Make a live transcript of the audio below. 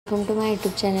Welcome to my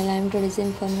YouTube channel. I am today's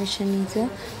information is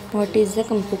what is the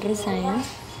computer science.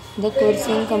 The course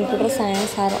in computer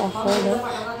science are offered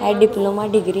at diploma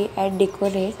degree, at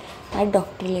doctorate, at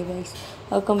doctoral levels.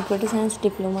 A computer science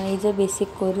diploma is a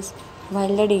basic course,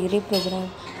 while the degree program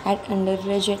at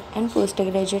undergraduate and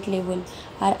postgraduate level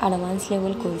are advanced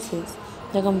level courses.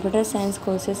 The computer science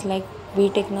courses like B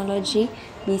Technology,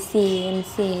 BCA,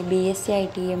 MCA, BSc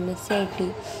IT, MSc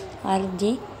IT are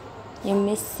the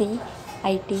MSc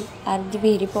IT are the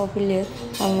very popular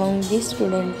among the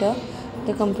student.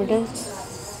 The computer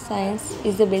science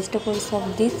is the best course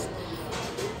of this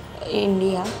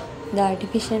India. The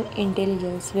artificial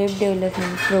intelligence, web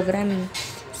development, programming,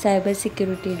 cyber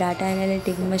security, data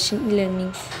analytics, machine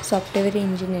learning, software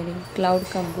engineering, cloud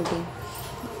computing.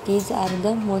 These are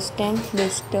the most and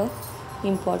best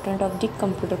important of the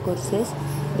computer courses.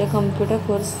 The computer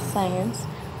course science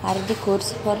are the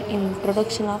course for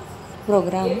introduction of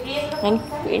program and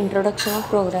introduction of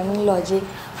programming logic,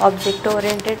 object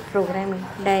oriented programming,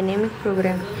 dynamic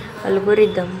programming,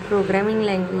 algorithm, programming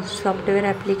language, software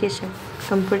application,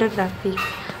 computer graphics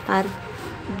are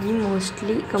the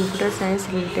mostly computer science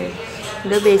related.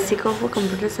 The basic of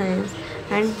computer science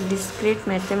and discrete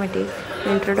mathematics,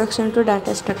 introduction to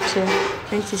data structure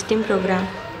and system program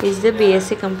is the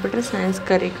BSc computer science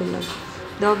curriculum.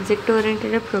 The object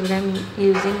oriented programming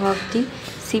using of the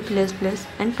C++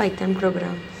 and Python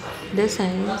program. The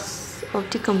science of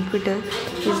the computer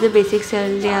is the basic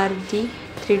salary are the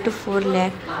 3 to 4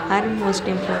 lakh are most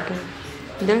important.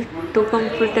 The two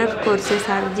computer courses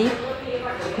are the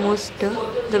most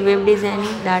the web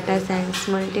designing, data science,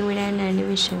 multimedia and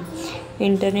animation,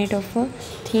 internet of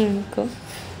thing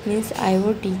means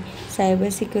IoT,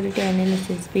 cyber security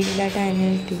analysis, big data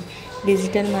analytics,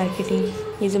 digital marketing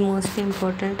is the most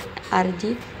important are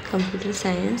the computer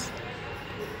science.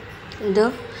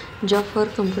 The job for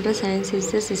computer science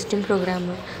is the system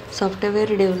programmer, software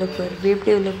developer, web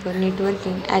developer,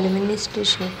 networking,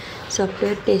 administration,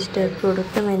 software tester,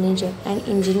 product manager and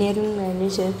engineering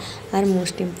manager are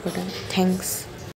most important. Thanks.